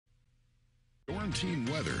Quarantine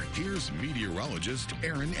Weather, here's meteorologist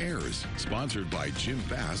Aaron Ayers. Sponsored by Jim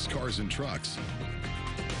Bass Cars and Trucks.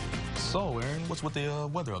 So, Aaron, what's with the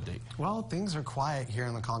weather update? Well, things are quiet here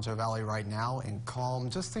in the Concho Valley right now and calm.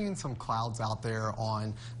 Just seeing some clouds out there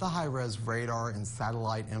on the high-res radar and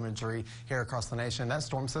satellite imagery here across the nation. That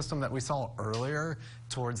storm system that we saw earlier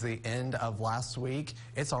towards the end of last week,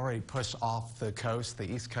 it's already pushed off the coast,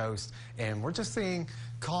 the East Coast, and we're just seeing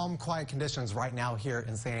calm, quiet conditions right now here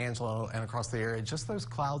in San Angelo and across the area. Just those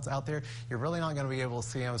clouds out there, you're really not going to be able to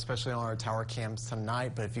see them, especially on our tower cams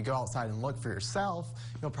tonight. But if you go outside and look for yourself,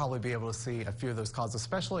 you'll probably be able to see a few of those clouds,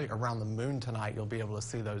 especially around the moon tonight. You'll be able to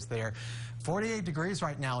see those there. 48 degrees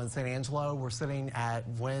right now in San Angelo. We're sitting at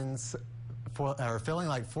winds feeling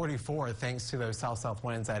like 44 thanks to those south-south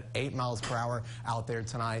winds at 8 miles per hour out there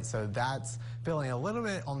tonight. So that's feeling a little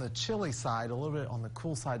bit on the chilly side, a little bit on the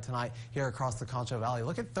cool side tonight here across the Concho Valley.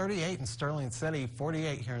 Look at 38 in Sterling City,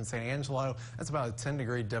 48 here in San Angelo. That's about a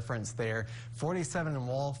 10-degree difference there. 47 in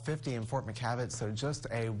Wall, 50 in Fort McCavett. So just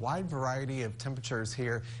a wide variety of temperatures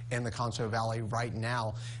here in the Concho Valley right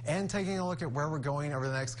now. And taking a look at where we're going over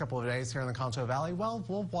the next couple of days here in the Concho Valley, well,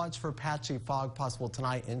 we'll watch for patchy fog possible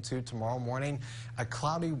tonight into tomorrow morning. A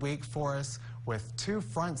cloudy week for us with two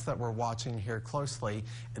fronts that we're watching here closely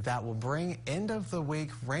that will bring end of the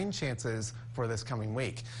week rain chances for this coming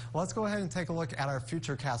week. Let's go ahead and take a look at our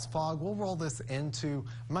futurecast fog. We'll roll this into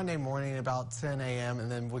Monday morning about 10 a.m.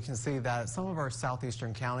 and then we can see that some of our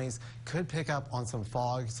southeastern counties could pick up on some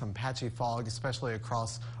fog, some patchy fog, especially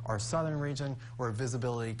across our southern region where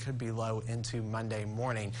visibility could be low into Monday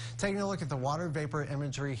morning. Taking a look at the water vapor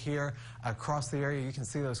imagery here across the area, you can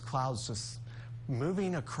see those clouds just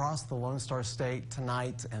moving across the Lone Star State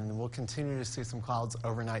tonight, and we'll continue to see some clouds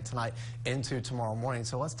overnight tonight into tomorrow morning.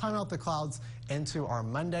 So let's time out the clouds into our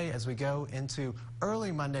Monday as we go into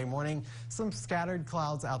early Monday morning. Some scattered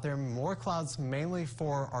clouds out there, more clouds mainly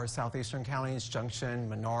for our southeastern counties, Junction,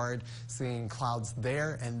 Menard, seeing clouds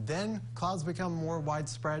there, and then clouds become more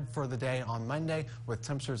widespread for the day on Monday with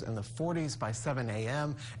temperatures in the 40s by 7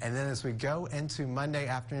 a.m. And then as we go into Monday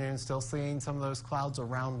afternoon, still seeing some of those clouds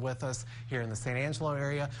around with us here in the San Angelo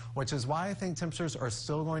area, which is why I think temperatures are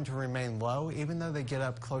still going to remain low, even though they get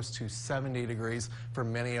up close to 70 degrees for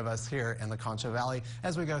many of us here in the Concho Valley.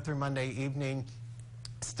 As we go through Monday evening,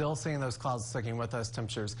 still seeing those clouds sticking with us,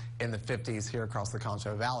 temperatures in the 50s here across the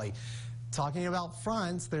Concho Valley. Talking about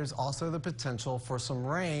fronts, there's also the potential for some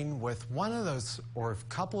rain with one of those or a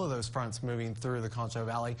couple of those fronts moving through the Concho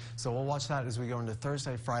Valley. So we'll watch that as we go into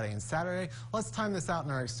Thursday, Friday, and Saturday. Let's time this out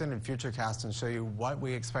in our extended futurecast and show you what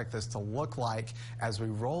we expect this to look like as we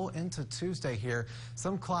roll into Tuesday here.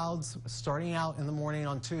 Some clouds starting out in the morning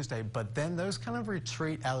on Tuesday, but then those kind of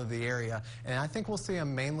retreat out of the area. And I think we'll see a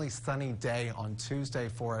mainly sunny day on Tuesday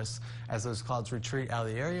for us as those clouds retreat out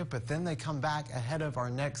of the area, but then they come back ahead of our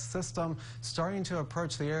next system starting to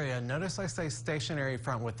approach the area. Notice I say stationary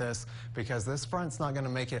front with this because this front's not going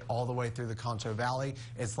to make it all the way through the Concho Valley.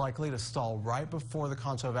 It's likely to stall right before the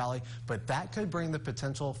Concho Valley, but that could bring the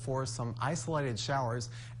potential for some isolated showers.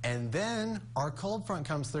 And then our cold front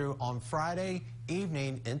comes through on Friday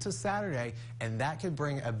evening into Saturday, and that could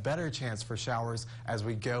bring a better chance for showers as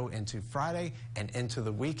we go into Friday and into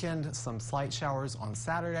the weekend. Some slight showers on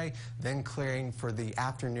Saturday, then clearing for the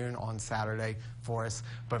afternoon on Saturday for us.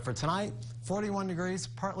 But for tonight, 41 degrees,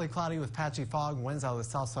 partly cloudy with patchy fog, winds out of the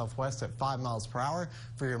south-southwest at 5 miles per hour.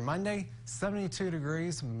 For your Monday, 72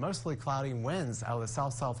 degrees, mostly cloudy, winds out of the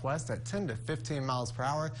south-southwest at 10 to 15 miles per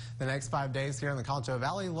hour. The next 5 days here in the Concho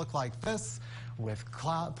Valley look like this, with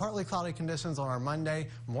partly cloudy conditions on our Monday,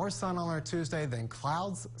 more sun on our Tuesday, then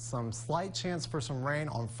clouds, some slight chance for some rain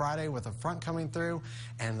on Friday with a front coming through,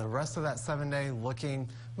 and the rest of that 7-day looking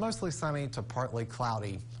mostly sunny to partly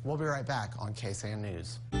cloudy. We'll be right back on KSAN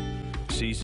News.